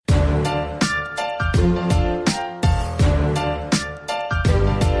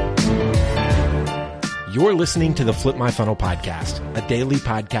You're listening to the Flip My Funnel podcast, a daily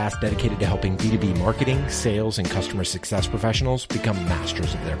podcast dedicated to helping B2B marketing, sales, and customer success professionals become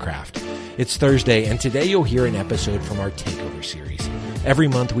masters of their craft. It's Thursday, and today you'll hear an episode from our Takeover series. Every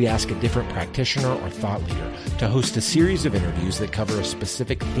month, we ask a different practitioner or thought leader to host a series of interviews that cover a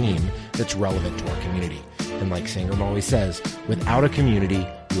specific theme that's relevant to our community. And like Sangram always says, without a community,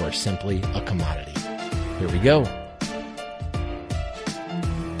 you are simply a commodity. Here we go.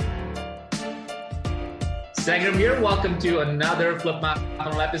 Sangram here. Welcome to another Flip My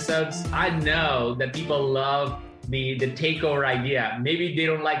Funnel episodes. I know that people love the takeover idea. Maybe they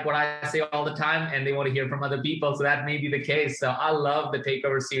don't like what I say all the time and they want to hear from other people. So that may be the case. So I love the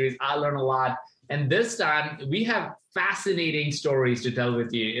takeover series. I learn a lot. And this time we have fascinating stories to tell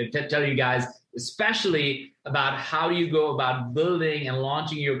you guys, especially about how you go about building and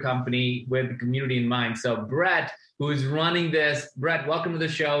launching your company with the community in mind. So Brett, who is running this. Brett, welcome to the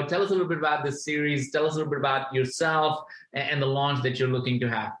show. Tell us a little bit about this series. Tell us a little bit about yourself and the launch that you're looking to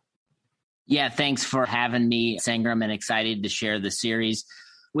have. Yeah, thanks for having me, Sangram, and excited to share the series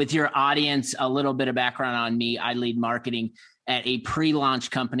with your audience. A little bit of background on me. I lead marketing at a pre-launch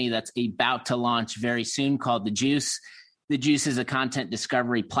company that's about to launch very soon called The Juice. The Juice is a content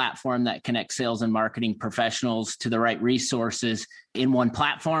discovery platform that connects sales and marketing professionals to the right resources in one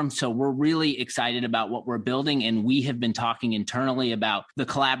platform. So we're really excited about what we're building. And we have been talking internally about the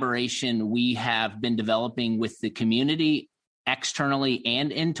collaboration we have been developing with the community externally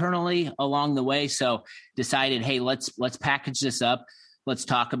and internally along the way. So decided, hey, let's package this up. Let's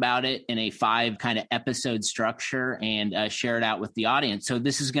talk about it in a 5 kind of episode structure and share it out with the audience. So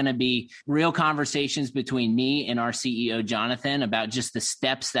this is going to be real conversations between me and our CEO, Jonathan, about just the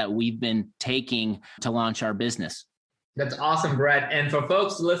steps that we've been taking to launch our business. That's awesome, Brett. And for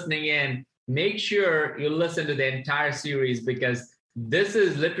folks listening in, make sure you listen to the entire series because this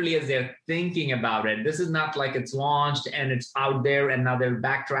is literally as they're thinking about it. This is not like it's launched and it's out there and now they're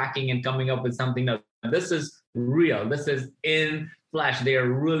backtracking and coming up with something else. This is real. This is in flesh. They are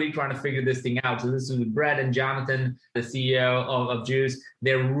really trying to figure this thing out. So this is Brett and Jonathan, the CEO of Juice.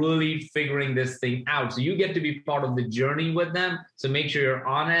 They're really figuring this thing out. So you get to be part of the journey with them. So make sure you're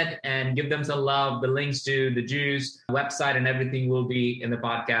on it and give them some love. The links to the Juice website and everything will be in the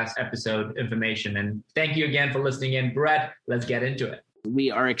podcast episode information. And thank you again for listening in. Brett, let's get into it.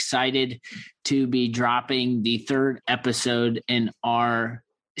 We are excited to be dropping the 3rd episode in our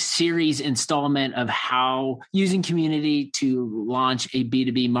series installment of how using community to launch a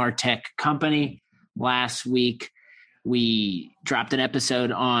B2B MarTech company. Last week, we dropped an episode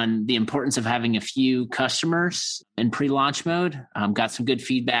on the importance of having a few customers in pre-launch mode. Got some good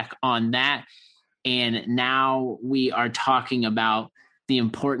feedback on that. And now we are talking about the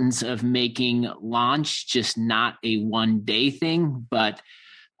importance of making launch just not a one-day thing, but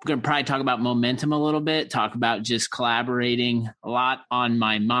we're going to probably talk about momentum a little bit, talk about just collaborating. A lot on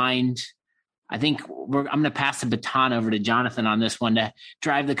my mind. I think I'm going to pass the baton over to Jonathan on this one to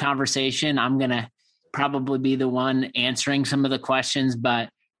drive the conversation. I'm going to probably be the one answering some of the questions, but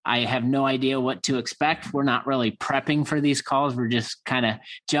I have no idea what to expect. We're not really prepping for these calls. We're just kind of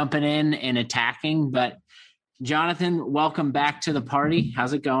jumping in and attacking. But Jonathan, welcome back to the party.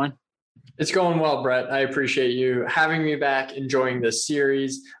 How's it going? It's going well, Brett. I appreciate you having me back, enjoying this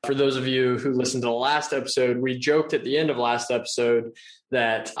series. For those of you who listened to the last episode, we joked at the end of last episode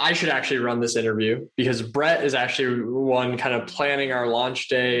that I should actually run this interview because Brett is actually one kind of planning our launch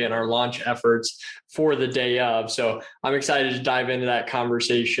day and our launch efforts for the day of. So I'm excited to dive into that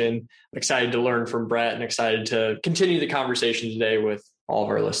conversation, excited to learn from Brett, and excited to continue the conversation today with all of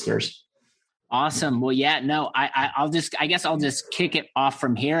our listeners. Awesome. Well, yeah, no, I guess I'll just kick it off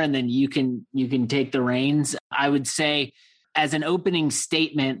from here and then you can take the reins. I would say as an opening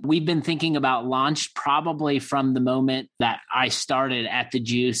statement, we've been thinking about launch probably from the moment that I started at the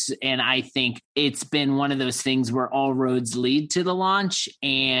Juice. And I think it's been one of those things where all roads lead to the launch.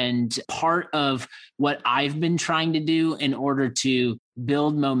 And part of what I've been trying to do in order to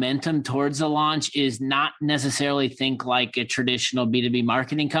build momentum towards the launch is not necessarily think like a traditional B2B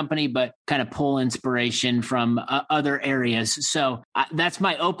marketing company, but kind of pull inspiration from other areas. So that's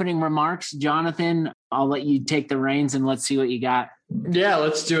my opening remarks. Jonathan, I'll let you take the reins and let's see what you got. Yeah,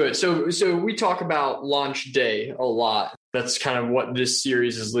 let's do it. So we talk about launch day a lot. That's kind of what this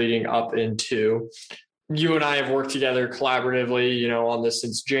series is leading up into. You and I have worked together collaboratively, on this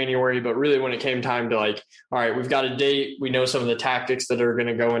since January, but really when it came time to all right, we've got a date, we know some of the tactics that are going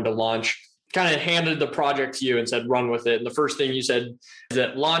to go into launch. kind of handed the project to you and said, run with it. And the first thing you said is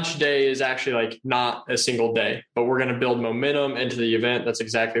that launch day is actually like not a single day, but we're going to build momentum into the event. That's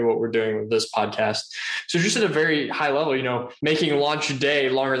exactly what we're doing with this podcast. So just at a very high level, making launch day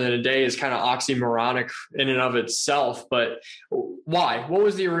longer than a day is kind of oxymoronic in and of itself, but why? What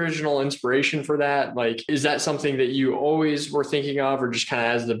was the original inspiration for that? Like, is that something that you always were thinking of, or just kind of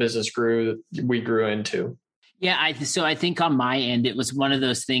as the business grew, we grew into? Yeah, so I think on my end, it was one of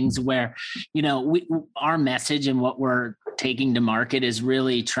those things where, our message and what we're taking to market is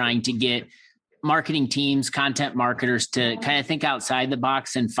really trying to get marketing teams, content marketers to kind of think outside the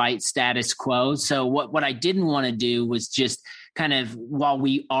box and fight status quo. So what I didn't want to do was just kind of, while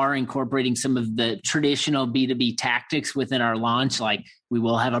we are incorporating some of the traditional B2B tactics within our launch, like we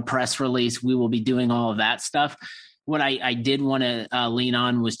will have a press release, we will be doing all of that stuff. What I did want to lean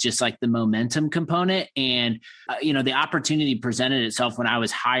on was just like the momentum component. And, the opportunity presented itself when I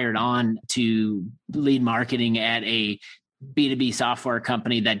was hired on to lead marketing at a B2B software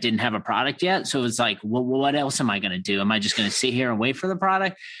company that didn't have a product yet. So it's like, well, what else am I going to do? Am I just going to sit here and wait for the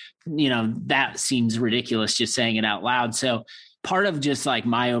product? That seems ridiculous just saying it out loud. So part of just like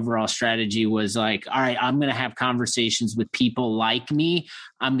my overall strategy was like, all right, I'm going to have conversations with people like me.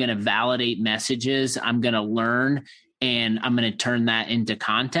 I'm going to validate messages. I'm going to learn, and I'm going to turn that into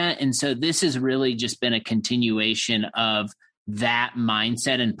content. And so this has really just been a continuation of that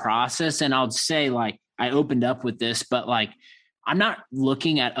mindset and process. And I'll say, like, I opened up with this, but like, I'm not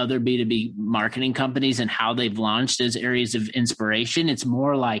looking at other B2B marketing companies and how they've launched as areas of inspiration. It's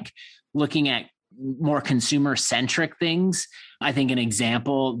more like looking at more consumer centric things. I think an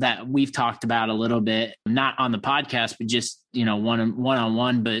example that we've talked about a little bit, not on the podcast, but just,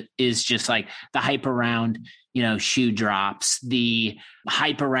 one-on-one, but is just like the hype around, shoe drops, the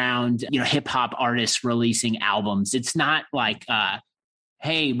hype around, hip hop artists releasing albums. It's not like,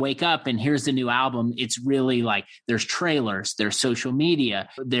 hey, wake up and here's the new album. It's really like there's trailers, there's social media,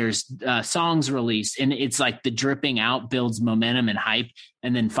 there's songs released, and it's like the dripping out builds momentum and hype.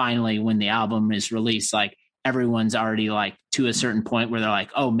 And then finally, when the album is released, like everyone's already like to a certain point where they're like,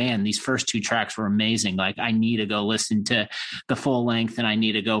 oh man, these first 2 tracks were amazing. Like I need to go listen to the full length, and I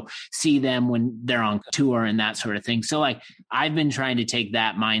need to go see them when they're on tour and that sort of thing. So like I've been trying to take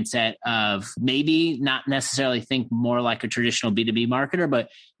that mindset of maybe not necessarily think more like a traditional B2B marketer, but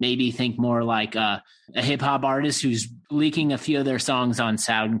maybe think more like a hip hop artist who's leaking a few of their songs on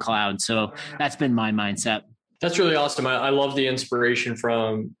SoundCloud. So that's been my mindset. That's really awesome. I love the inspiration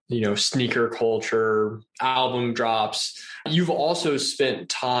from, sneaker culture, album drops. You've also spent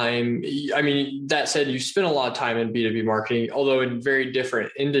time, that said, you spent a lot of time in B2B marketing, although in very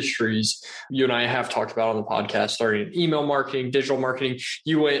different industries. You and I have talked about on the podcast, starting in email marketing, digital marketing.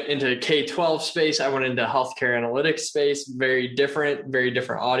 You went into K-12 space. I went into healthcare analytics space, very different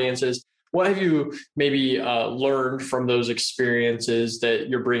audiences. What have you maybe learned from those experiences that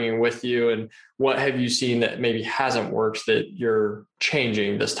you're bringing with you? And what have you seen that maybe hasn't worked that you're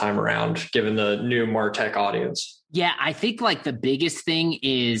changing this time around, given the new MarTech audience? Yeah, I think like the biggest thing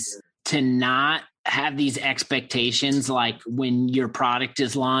is to not have these expectations like when your product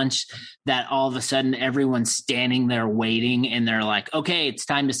is launched that all of a sudden everyone's standing there waiting and they're like, okay, it's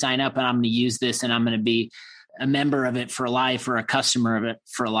time to sign up and I'm going to use this and I'm going to be a member of it for life or a customer of it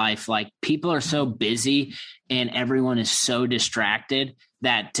for life. Like people are so busy and everyone is so distracted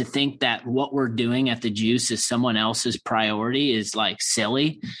that to think that what we're doing at the Juice is someone else's priority is like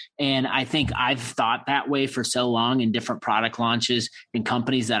silly. And I think I've thought that way for so long in different product launches in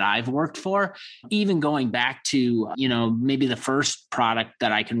companies that I've worked for, even going back to, maybe the first product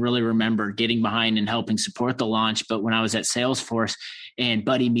that I can really remember getting behind and helping support the launch. But when I was at Salesforce and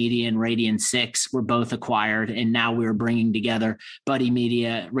Buddy Media and Radian6 were both acquired, and now we're bringing together Buddy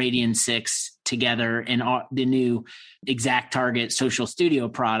Media, Radian6 together in the new ExactTarget Social Studio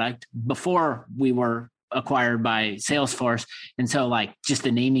product before we were acquired by Salesforce. And so like just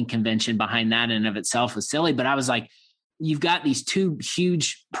the naming convention behind that in and of itself was silly. But I was like, you've got these 2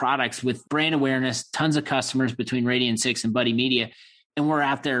 huge products with brand awareness, tons of customers between Radian6 and Buddy Media. And we're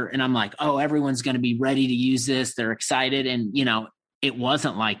out there and I'm like, oh, everyone's going to be ready to use this. They're excited. And, it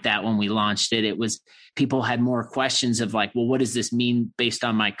wasn't like that when we launched it. It was people had more questions of like, well, what does this mean based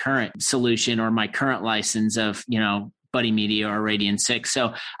on my current solution or my current license of, Buddy Media or Radian6.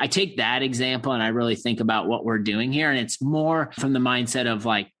 So I take that example and I really think about what we're doing here. And it's more from the mindset of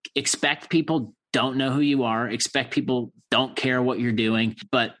like, expect people don't know who you are, expect people don't care what you're doing.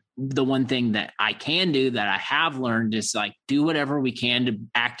 But the one thing that I can do that I have learned is like do whatever we can to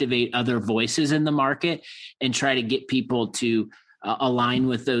activate other voices in the market and try to get people to align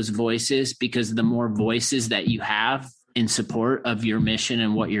with those voices, because the more voices that you have in support of your mission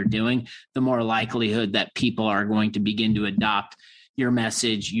and what you're doing, the more likelihood that people are going to begin to adopt your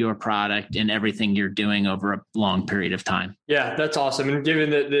message, your product, and everything you're doing over a long period of time. Yeah, that's awesome. And given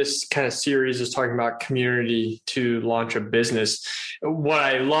that this kind of series is talking about community to launch a business, what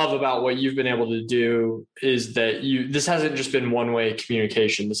I love about what you've been able to do is that this hasn't just been one-way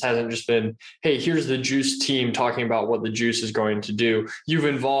communication. This hasn't just been, hey, here's the Juice team talking about what the Juice is going to do. You've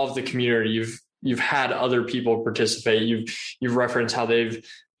involved the community. You've had other people participate. You've referenced how they've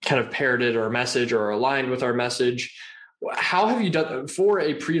kind of parroted our message or aligned with our message. How have you done for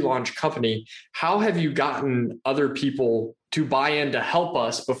a pre-launch company? How have you gotten other people to buy in to help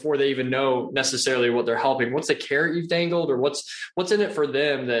us before they even know necessarily what they're helping? What's the carrot you've dangled, or what's in it for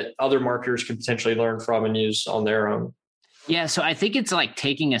them that other marketers can potentially learn from and use on their own? Yeah. So I think it's like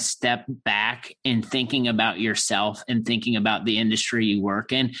taking a step back and thinking about yourself and thinking about the industry you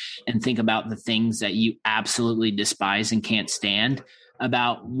work in and think about the things that you absolutely despise and can't stand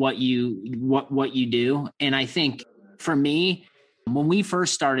about what you do. And I think for me, when we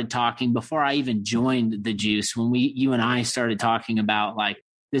first started talking, before I even joined the Juice, when you and I started talking about like,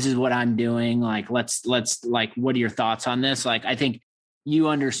 this is what I'm doing, like, let's like, what are your thoughts on this? Like, I think you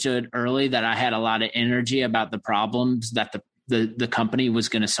understood early that I had a lot of energy about the problems that the company was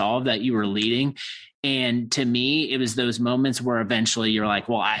going to solve, that you were leading. And to me, it was those moments where eventually you're like,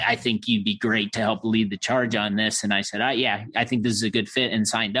 well, I think you'd be great to help lead the charge on this. And I said, yeah, I think this is a good fit, and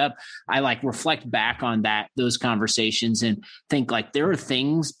signed up. I like reflect back on those conversations and think like there are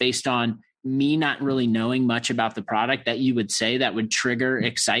things based on me not really knowing much about the product that you would say that would trigger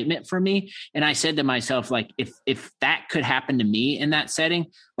excitement for me. And I said to myself, like, if that could happen to me in that setting,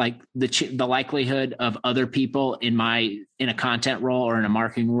 like the likelihood of other people in a content role or in a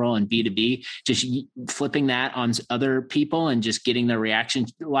marketing role in B2B, just flipping that on other people and just getting the reaction,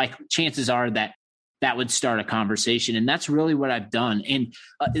 like chances are that would start a conversation. And that's really what I've done. And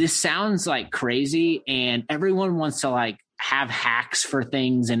this sounds like crazy, and everyone wants to like have hacks for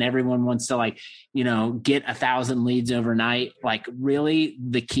things, and everyone wants to like, get 1,000 leads overnight. Like really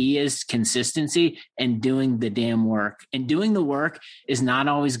the key is consistency and doing the damn work. And doing the work is not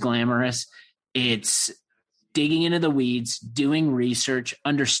always glamorous. It's digging into the weeds, doing research,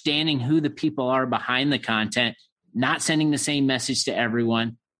 understanding who the people are behind the content, not sending the same message to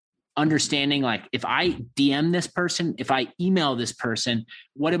everyone, understanding like if I DM this person, if I email this person,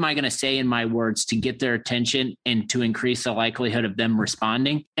 what am I going to say in my words to get their attention and to increase the likelihood of them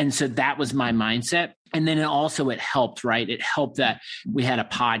responding? And so that was my mindset. And then it helped, right? It helped that we had a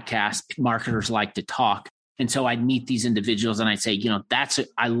podcast, Marketers Like to Talk. And so I'd meet these individuals and I'd say,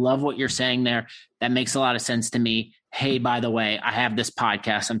 I love what you're saying there. That makes a lot of sense to me. Hey, by the way, I have this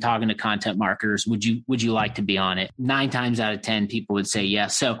podcast. I'm talking to content marketers. Would you like to be on it? 9 times out of 10, people would say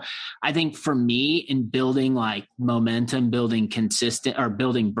yes. So I think for me in building like momentum, building consistent or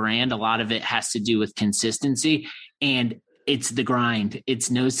building brand, a lot of it has to do with consistency, and it's the grind.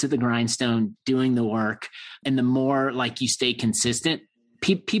 It's nose to the grindstone, doing the work. And the more like you stay consistent,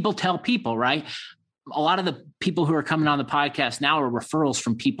 people tell people, right? A lot of the people who are coming on the podcast now are referrals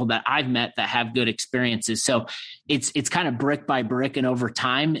from people that I've met that have good experiences. So it's kind of brick by brick, and over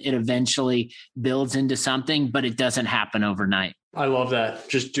time, it eventually builds into something, but it doesn't happen overnight. I love that.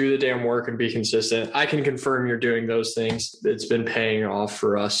 Just do the damn work and be consistent. I can confirm you're doing those things. It's been paying off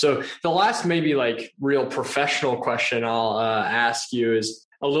for us. So the last maybe like real professional question I'll ask you is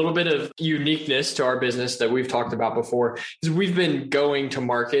a little bit of uniqueness to our business that we've talked about before is we've been going to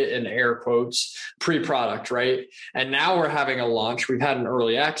market in air quotes pre-product, right? And now we're having a launch. We've had an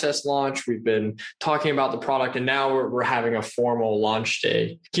early access launch. We've been talking about the product, and now we're having a formal launch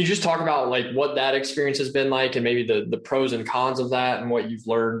day. Can you just talk about like what that experience has been like, and maybe the pros and cons of that, and what you've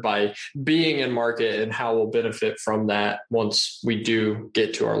learned by being in market, and how we'll benefit from that once we do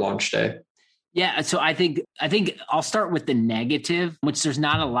get to our launch day? Yeah. So I think I'll start with the negative, which there's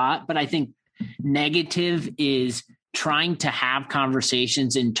not a lot, but I think negative is trying to have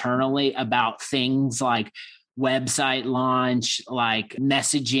conversations internally about things like website launch, like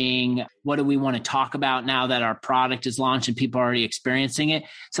messaging. What do we want to talk about now that our product is launched and people are already experiencing it?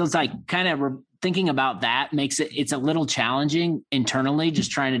 So it's like kind of thinking about that makes it's a little challenging internally,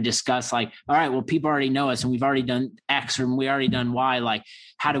 just trying to discuss like, all right, well, people already know us and we've already done X or we already done Y. Like,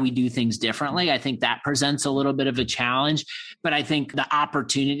 how do we do things differently? I think that presents a little bit of a challenge, but I think the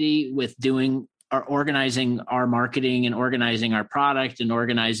opportunity with doing or organizing our marketing and organizing our product and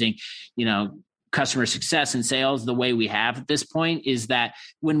organizing, customer success and sales the way we have at this point is that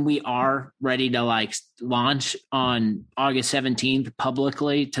when we are ready to like launch on August 17th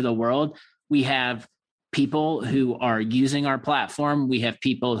publicly to the world, we have people who are using our platform. We have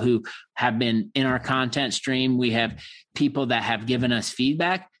people who have been in our content stream. We have people that have given us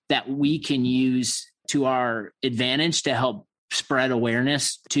feedback that we can use to our advantage to help spread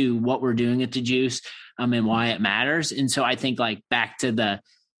awareness to what we're doing at The Juice, and why it matters. And so I think, like, back to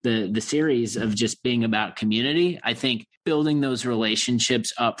the series of just being about community, I think building those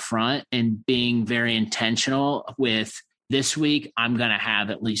relationships up front and being very intentional with, this week, I'm going to have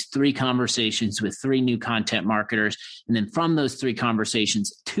at least 3 conversations with 3 new content marketers. And then from those 3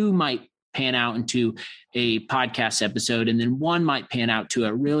 conversations, 2 might pan out into a podcast episode. And then 1 might pan out to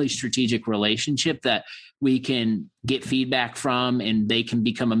a really strategic relationship that we can get feedback from, and they can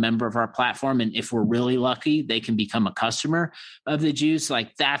become a member of our platform. And if we're really lucky, they can become a customer of The Juice.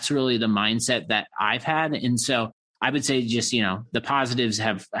 Like, that's really the mindset that I've had. And so I would say just, the positives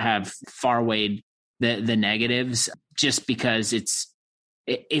have far weighed the negatives, just because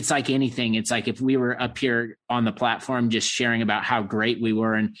it's like anything. It's like if we were up here on the platform just sharing about how great we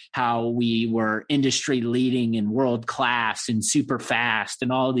were and how we were industry leading and world class and super fast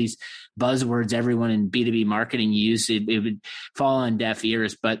and all of these buzzwords everyone in B2B marketing use, it would fall on deaf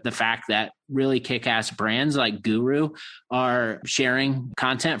ears. But the fact that really kick-ass brands like Guru are sharing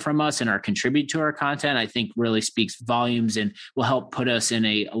content from us and are contribute to our content, I think really speaks volumes and will help put us in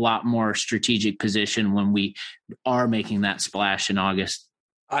a lot more strategic position when we are making that splash in August.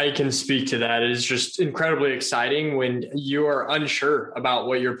 I can speak to that. It is just incredibly exciting when you are unsure about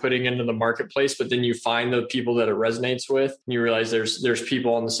what you're putting into the marketplace, but then you find the people that it resonates with. And you realize there's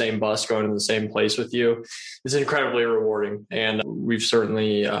people on the same bus going to the same place with you. It's incredibly rewarding. And we've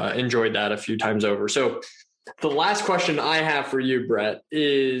certainly enjoyed that a few times over. So the last question I have for you, Brett,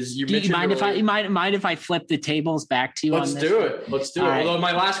 is you mind if I flip the tables back to you? Let's do it. Right. Although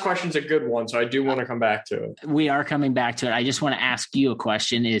my last question is a good one, so I do want to come back to it. We are coming back to it. I just want to ask you a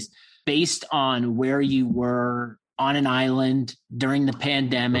question: is based on where you were on an island during the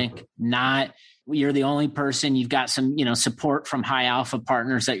pandemic, you're the only person, you've got some, support from high alpha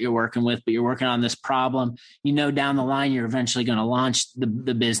partners that you're working with, but you're working on this problem, down the line, you're eventually going to launch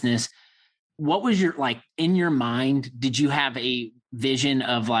the business. What was in your mind, did you have a vision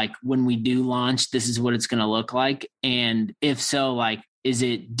of when we do launch, this is what it's going to look like? And if so, is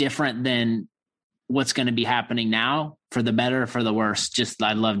it different than what's going to be happening now, for the better or for the worse?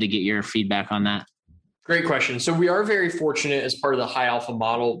 I'd love to get your feedback on that. Great question. So we are very fortunate as part of the high alpha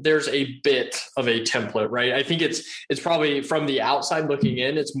model. There's a bit of a template, right? I think it's probably from the outside looking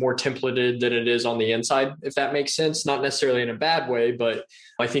in, it's more templated than it is on the inside, if that makes sense. Not necessarily in a bad way, but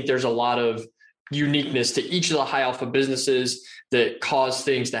I think there's a lot of uniqueness to each of the high alpha businesses that cause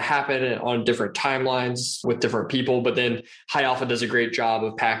things to happen on different timelines with different people. But then high alpha does a great job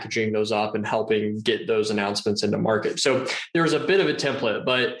of packaging those up and helping get those announcements into market. So there was a bit of a template,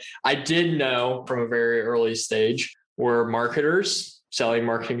 but I did know from a very early stage, we're marketers selling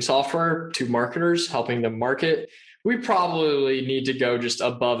marketing software to marketers, helping them market. We probably need to go just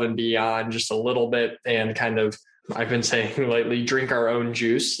above and beyond just a little bit and kind of, I've been saying lately, drink our own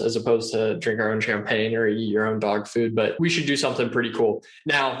juice as opposed to drink our own champagne or eat your own dog food, but we should do something pretty cool.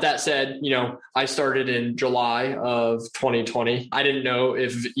 Now, that said, I started in July of 2020. I didn't know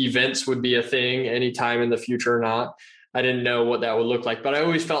if events would be a thing anytime in the future or not. I didn't know what that would look like, but I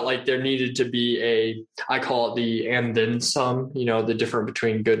always felt like there needed to be I call it the and then some, the difference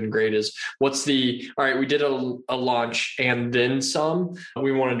between good and great is all right, we did a launch and then some.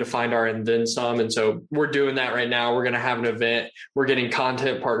 We wanted to find our and then some. And so we're doing that right now. We're going to have an event. We're getting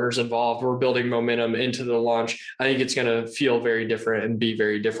content partners involved. We're building momentum into the launch. I think it's going to feel very different and be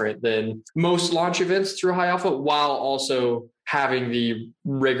very different than most launch events through high alpha, while also having the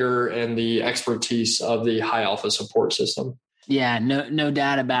rigor and the expertise of the high alpha support system. Yeah, no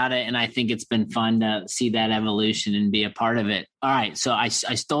doubt about it. And I think it's been fun to see that evolution and be a part of it. All right. So I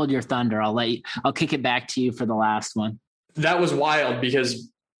stole your thunder. I'll kick it back to you for the last one. That was wild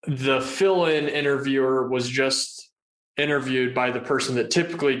because the fill-in interviewer was just interviewed by the person that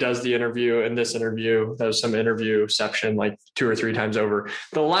typically does the interview. In this interview, there was some interviewception like 2 or 3 times over.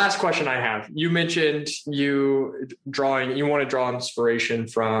 The last question I have, you mentioned you want to draw inspiration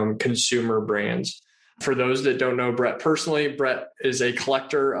from consumer brands. For those that don't know Brett personally, Brett is a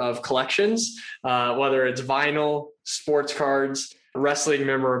collector of collections, whether it's vinyl, sports cards, wrestling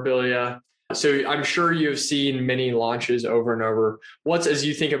memorabilia. So I'm sure you've seen many launches over and over. As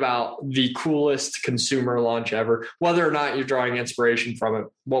you think about the coolest consumer launch ever, whether or not you're drawing inspiration from it,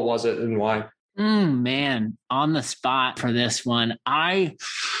 what was it and why? Man, on the spot for this one. This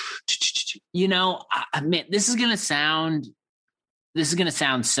is going to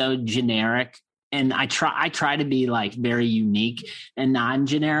sound so generic, and I try to be like very unique and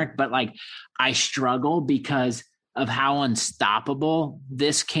non-generic, but like I struggle because of how unstoppable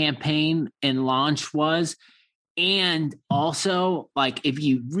this campaign and launch was. And also, like, if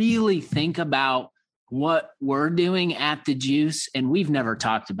you really think about what we're doing at The Juice, and we've never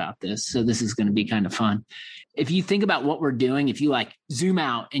talked about this, so this is going to be kind of fun. If you think about what we're doing, if you like zoom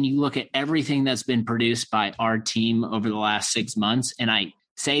out and you look at everything that's been produced by our team over the last 6 months, and I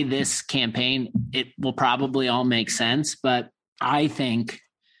say this campaign, it will probably all make sense, but I think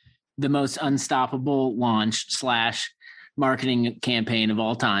the most unstoppable launch / marketing campaign of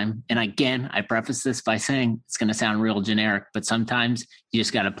all time. And again, I preface this by saying it's going to sound real generic, but sometimes you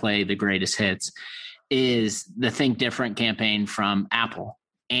just got to play the greatest hits, is the Think Different campaign from Apple.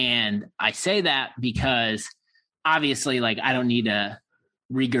 And I say that because obviously, like, I don't need to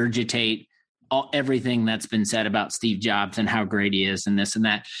regurgitate everything that's been said about Steve Jobs and how great he is and this and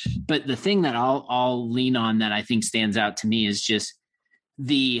that. But the thing that I'll lean on that I think stands out to me is just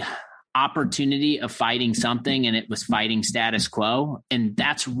the opportunity of fighting something, and it was fighting status quo. And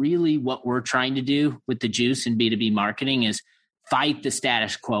that's really what we're trying to do with The Juice and B2B marketing, is fight the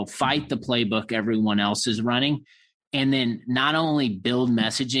status quo, fight the playbook everyone else is running. And then not only build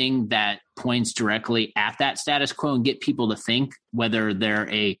messaging that points directly at that status quo and get people to think, whether they're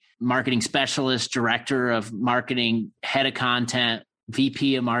a marketing specialist, director of marketing, head of content,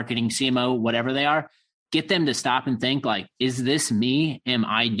 VP of marketing, CMO, whatever they are, get them to stop and think, like, is this me? Am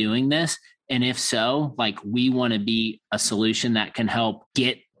I doing this? And if so, like, we want to be a solution that can help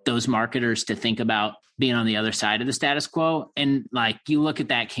get those marketers to think about being on the other side of the status quo. And like, you look at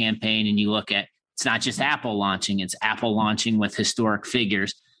that campaign and you look at, it's not just Apple launching, it's Apple launching with historic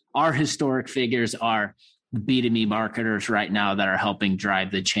figures. Our historic figures are the B2B marketers right now that are helping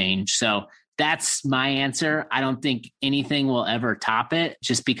drive the change. So that's my answer. I don't think anything will ever top it,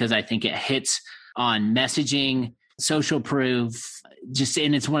 just because I think it hits on messaging, social proof,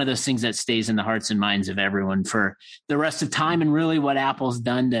 and it's one of those things that stays in the hearts and minds of everyone for the rest of time. And really what Apple's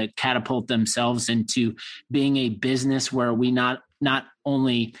done to catapult themselves into being a business where we not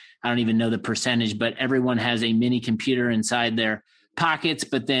only, I don't even know the percentage, but everyone has a mini computer inside their pockets,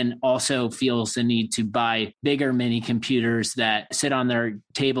 but then also feels the need to buy bigger mini computers that sit on their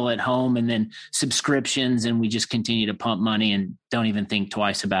table at home, and then subscriptions. And we just continue to pump money and don't even think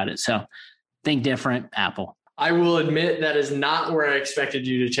twice about it. So Think Different, Apple. I will admit that is not where I expected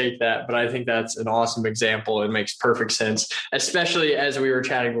you to take that, but I think that's an awesome example. It makes perfect sense, especially as we were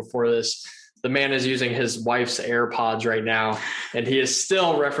chatting before this. The man is using his wife's AirPods right now, and he is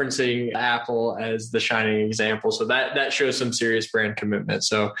still referencing Apple as the shining example. So that shows some serious brand commitment.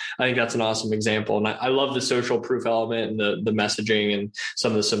 So I think that's an awesome example. And I love the social proof element and the messaging and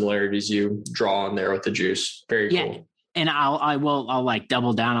some of the similarities you draw on there with The Juice. Very cool. And I'll like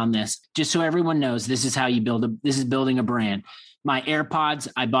double down on this just so everyone knows this is how you this is building a brand. My AirPods,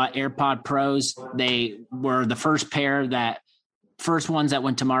 I bought AirPod Pros. They were the first ones that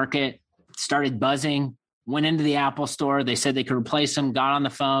went to market, started buzzing, went into the Apple store. They said they could replace them, got on the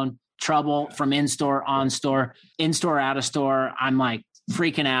phone, trouble from in-store, on-store, in-store, out of store. I'm like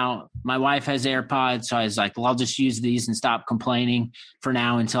freaking out. My wife has AirPods. So I was like, well, I'll just use these and stop complaining for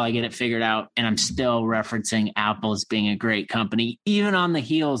now until I get it figured out. And I'm still referencing Apple as being a great company, even on the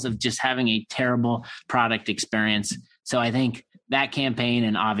heels of just having a terrible product experience. So I think that campaign,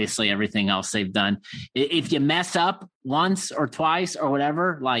 and obviously everything else they've done, if you mess up once or twice or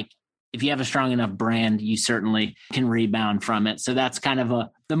whatever, like, if you have a strong enough brand, you certainly can rebound from it. So that's kind of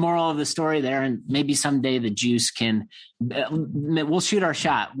the moral of the story there. And maybe someday The Juice we'll shoot our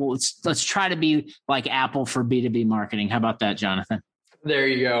shot. Well, let's try to be like Apple for B2B marketing. How about that, Jonathan? There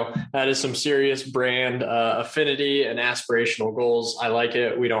you go. That is some serious brand affinity and aspirational goals. I like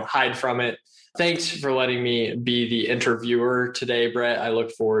it. We don't hide from it. Thanks for letting me be the interviewer today, Brett. I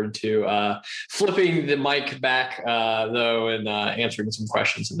look forward to flipping the mic back, though, and answering some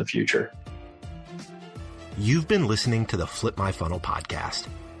questions in the future. You've been listening to the Flip My Funnel podcast.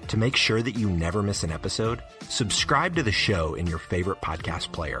 To make sure that you never miss an episode, subscribe to the show in your favorite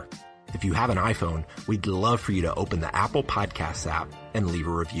podcast player. If you have an iPhone, we'd love for you to open the Apple Podcasts app and leave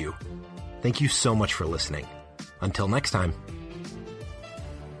a review. Thank you so much for listening. Until next time.